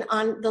back, and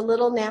on the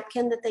little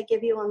napkin that they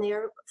give you on the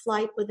air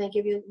flight, when they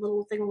give you a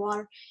little thing of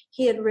water,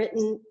 he had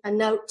written a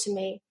note to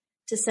me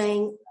to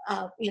saying,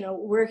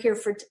 we're here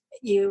for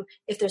you.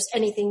 If there's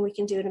anything we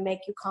can do to make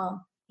you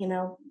calm,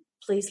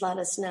 please let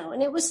us know.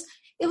 And it was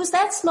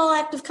that small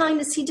act of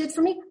kindness he did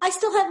for me. I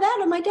still have that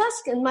on my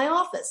desk in my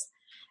office.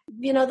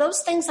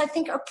 Those things I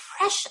think are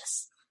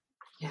precious.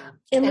 Yeah.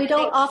 And we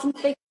don't often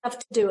think enough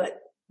to do it.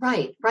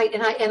 Right.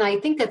 And I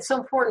think that's so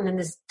important in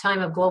this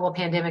time of global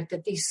pandemic,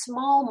 that these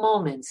small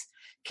moments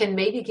can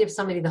maybe give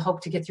somebody the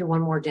hope to get through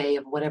one more day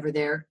of whatever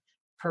their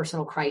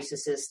personal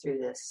crisis is through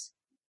this.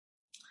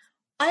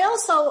 I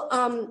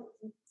also,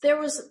 there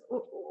was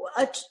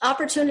an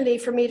opportunity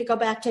for me to go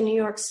back to New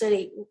York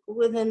City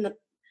within the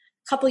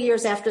couple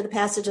years after the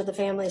passage of the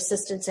Family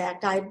Assistance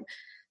Act. I'd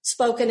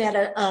spoken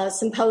at a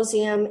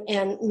symposium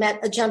and met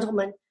a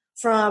gentleman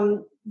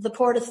from the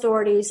Port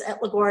Authorities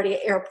at LaGuardia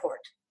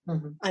Airport.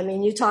 Mm-hmm. I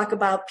mean, you talk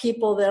about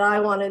people that I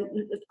want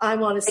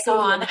to see.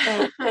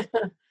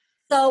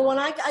 So when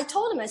I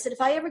told him, I said,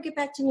 if I ever get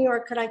back to New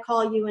York, could I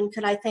call you and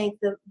could I thank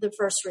the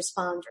first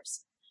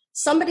responders?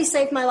 Somebody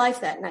saved my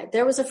life that night.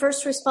 There was a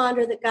first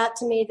responder that got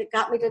me to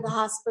the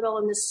hospital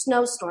in this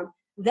snowstorm.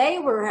 They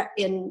were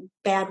in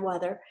bad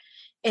weather,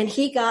 and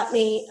he got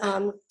me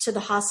to the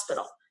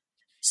hospital.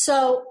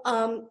 So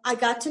I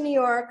got to New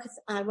York.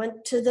 I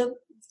went to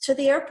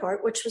the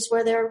airport, which was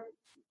where their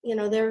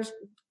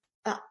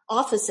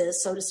office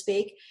is, so to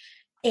speak.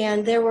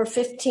 And there were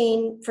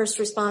 15 first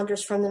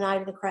responders from the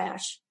night of the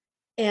crash.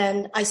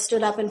 And I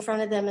stood up in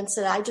front of them and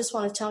said, I just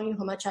want to tell you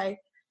how much I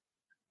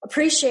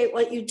appreciate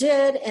what you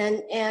did.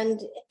 And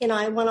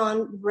I went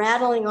on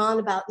rattling on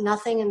about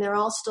nothing, and they're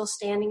all still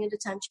standing at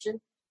attention.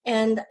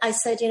 And I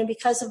said,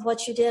 because of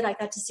what you did, I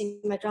got to see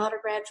my daughter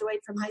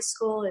graduate from high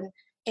school,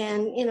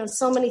 and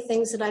so many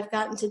things that I've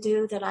gotten to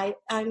do that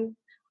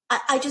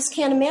I just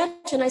can't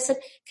imagine. I said,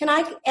 can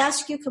I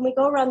ask you, can we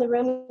go around the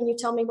room and you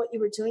tell me what you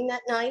were doing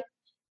that night?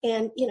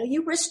 And,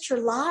 you risked your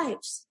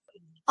lives,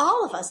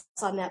 all of us,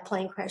 on that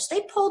plane crash.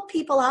 They pulled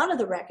people out of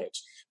the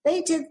wreckage.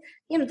 They did,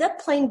 that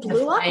plane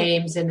blew up.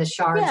 Flames in the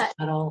shards.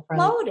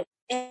 Exploded.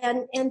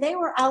 And they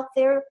were out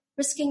there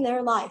risking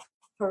their life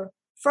for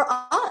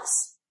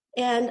us.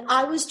 And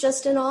I was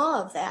just in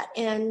awe of that.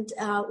 And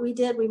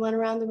we went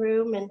around the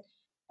room, and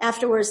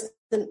afterwards,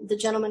 the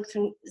gentleman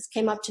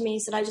came up to me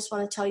and said, I just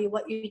want to tell you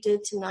what you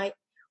did tonight.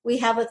 We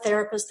have a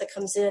therapist that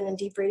comes in and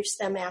debriefs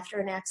them after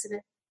an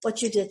accident.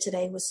 What you did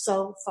today was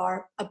so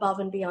far above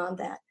and beyond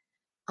that.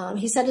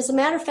 He said, as a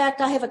matter of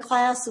fact, I have a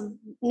class of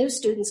new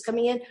students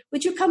coming in.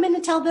 Would you come in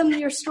and tell them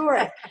your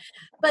story?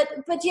 But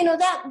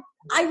that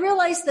I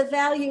realized the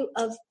value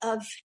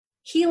of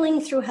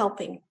healing through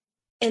helping.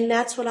 And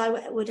that's what I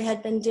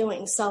had been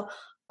doing. So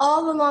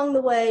all along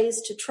the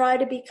ways to try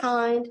to be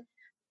kind,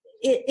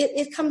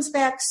 it comes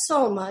back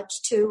so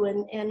much too,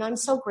 and I'm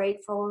so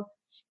grateful.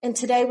 And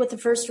today, what the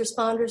first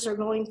responders are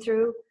going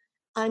through,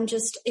 I'm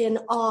just in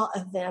awe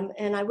of them,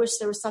 and I wish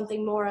there was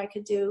something more I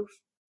could do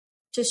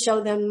to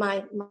show them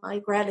my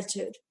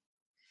gratitude.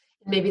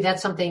 Maybe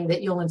that's something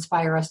that you'll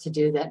inspire us to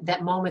do,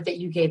 that moment that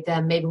you gave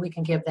them, maybe we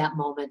can give that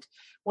moment,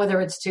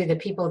 whether it's to the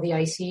people of the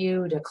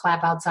ICU, to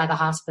clap outside the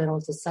hospital,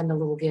 to send a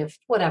little gift,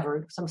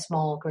 whatever, some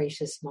small,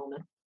 gracious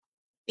moment.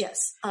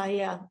 Yes,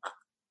 I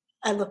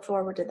look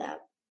forward to that.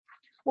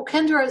 Well,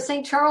 Kendra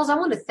St. Charles, I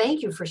want to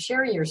thank you for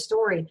sharing your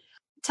story.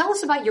 Tell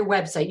us about your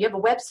website. You have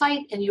a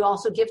website, and you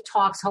also give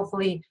talks.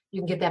 Hopefully you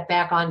can get that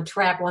back on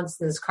track once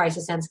this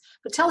crisis ends.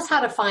 But tell us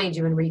how to find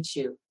you and reach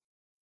you.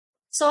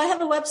 So I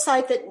have a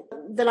website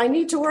that I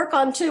need to work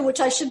on too, which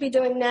I should be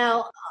doing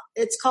now.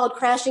 It's called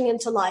Crashing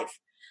into Life.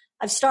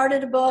 I've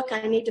started a book.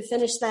 I need to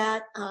finish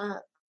that.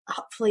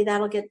 Hopefully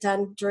that'll get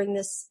done during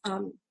this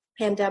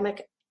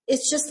pandemic.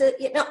 It's just that,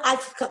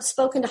 I've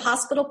spoken to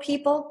hospital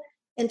people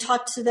and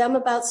talk to them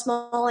about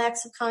small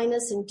acts of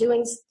kindness and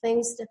doing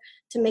things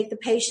to make the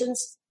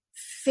patients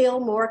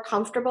feel more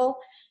comfortable,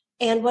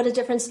 and what a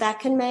difference that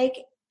can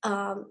make.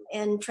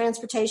 And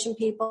transportation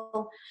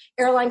people,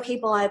 airline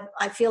people,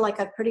 I feel like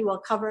I've pretty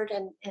well covered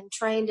and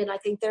trained, and I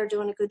think they're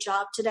doing a good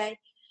job today.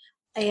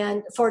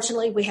 And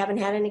fortunately, we haven't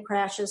had any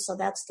crashes, so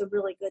that's the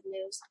really good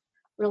news.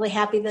 Really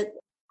happy that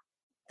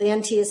the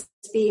NTSB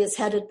is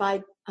headed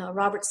by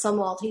Robert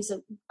Sumwalt. He's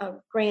a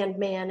grand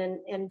man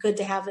and good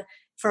to have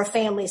for a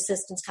family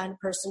assistance kind of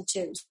person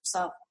too.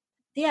 So,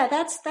 yeah,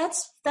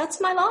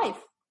 that's my life.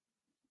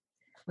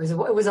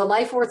 It was a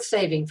life worth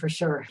saving for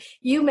sure.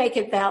 You make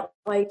it that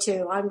way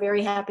too. I'm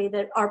very happy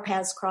that our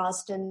paths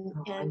crossed, and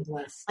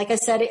like I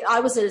said, I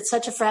was in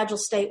such a fragile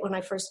state when I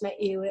first met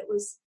you.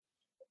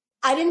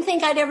 I didn't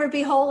think I'd ever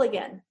be whole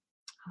again.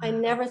 I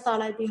never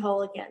thought I'd be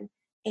whole again.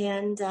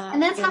 And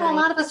that's how a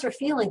lot of us are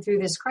feeling through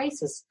this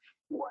crisis.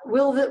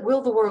 Will the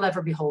world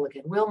ever be whole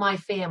again? Will my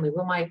family,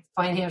 will my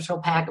financial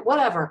pack,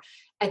 whatever?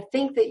 I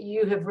think that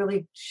you have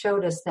really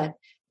showed us that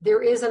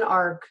there is an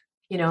arc,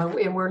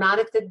 and we're not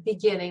at the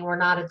beginning, we're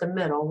not at the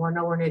middle, we're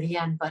nowhere near the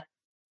end, but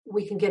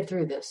we can get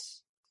through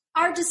this.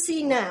 Hard to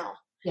see now,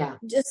 Yeah.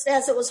 Just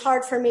as it was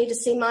hard for me to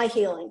see my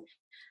healing.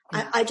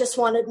 Yeah. I just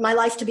wanted my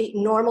life to be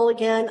normal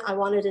again. I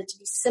wanted it to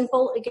be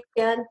simple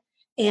again.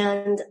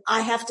 And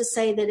I have to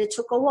say that it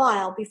took a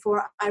while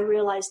before I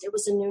realized it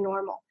was a new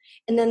normal.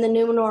 And then the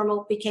new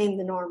normal became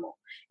the normal.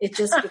 It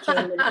just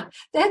became the normal.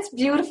 That's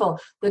beautiful.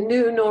 The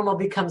new normal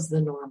becomes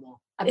the normal.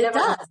 I've never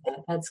heard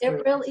that. That's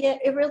great.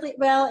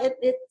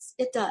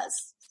 It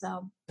does.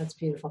 So that's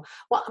beautiful.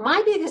 Well,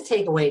 my biggest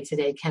takeaway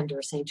today,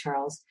 Kendra St.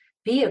 Charles,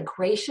 be a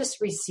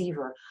gracious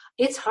receiver.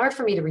 It's hard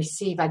for me to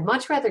receive. I'd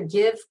much rather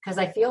give because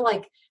I feel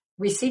like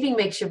receiving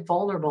makes you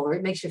vulnerable, or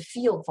it makes you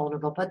feel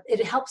vulnerable, but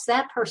it helps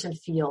that person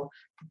feel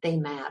that they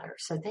matter.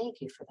 So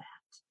thank you for that.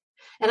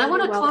 And I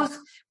want to close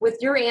with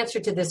your answer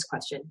to this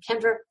question.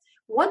 Kendra,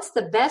 what's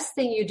the best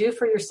thing you do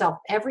for yourself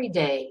every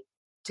day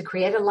to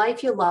create a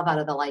life you love out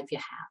of the life you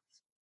have?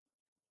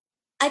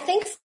 I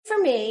think for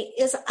me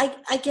is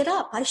I get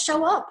up, I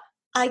show up.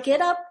 I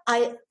get up,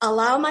 I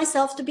allow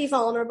myself to be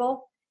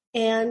vulnerable,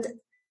 and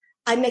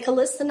I make a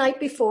list the night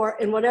before,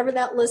 and whatever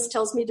that list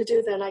tells me to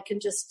do, then I can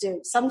just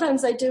do.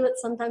 Sometimes I do it,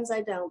 sometimes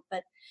I don't,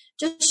 but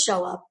just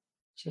show up.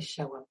 Just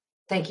show up.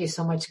 Thank you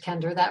so much,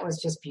 Kendra. That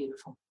was just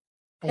beautiful.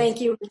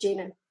 Thank you,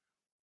 Regina.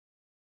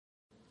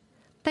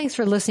 Thanks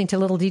for listening to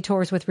Little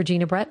Detours with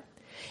Regina Brett.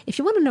 If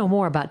you want to know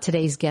more about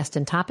today's guest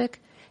and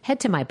topic,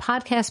 head to my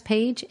podcast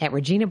page at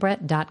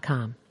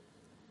reginabrett.com.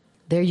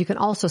 There you can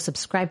also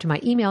subscribe to my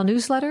email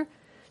newsletter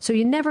so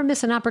you never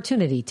miss an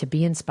opportunity to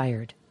be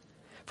inspired.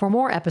 For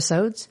more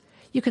episodes,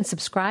 you can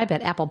subscribe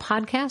at Apple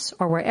Podcasts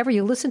or wherever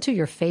you listen to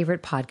your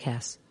favorite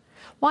podcasts.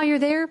 While you're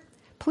there,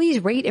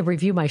 please rate and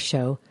review my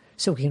show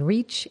so we can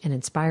reach and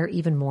inspire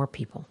even more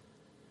people.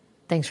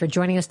 Thanks for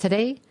joining us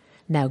today.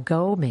 Now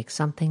go make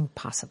something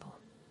possible.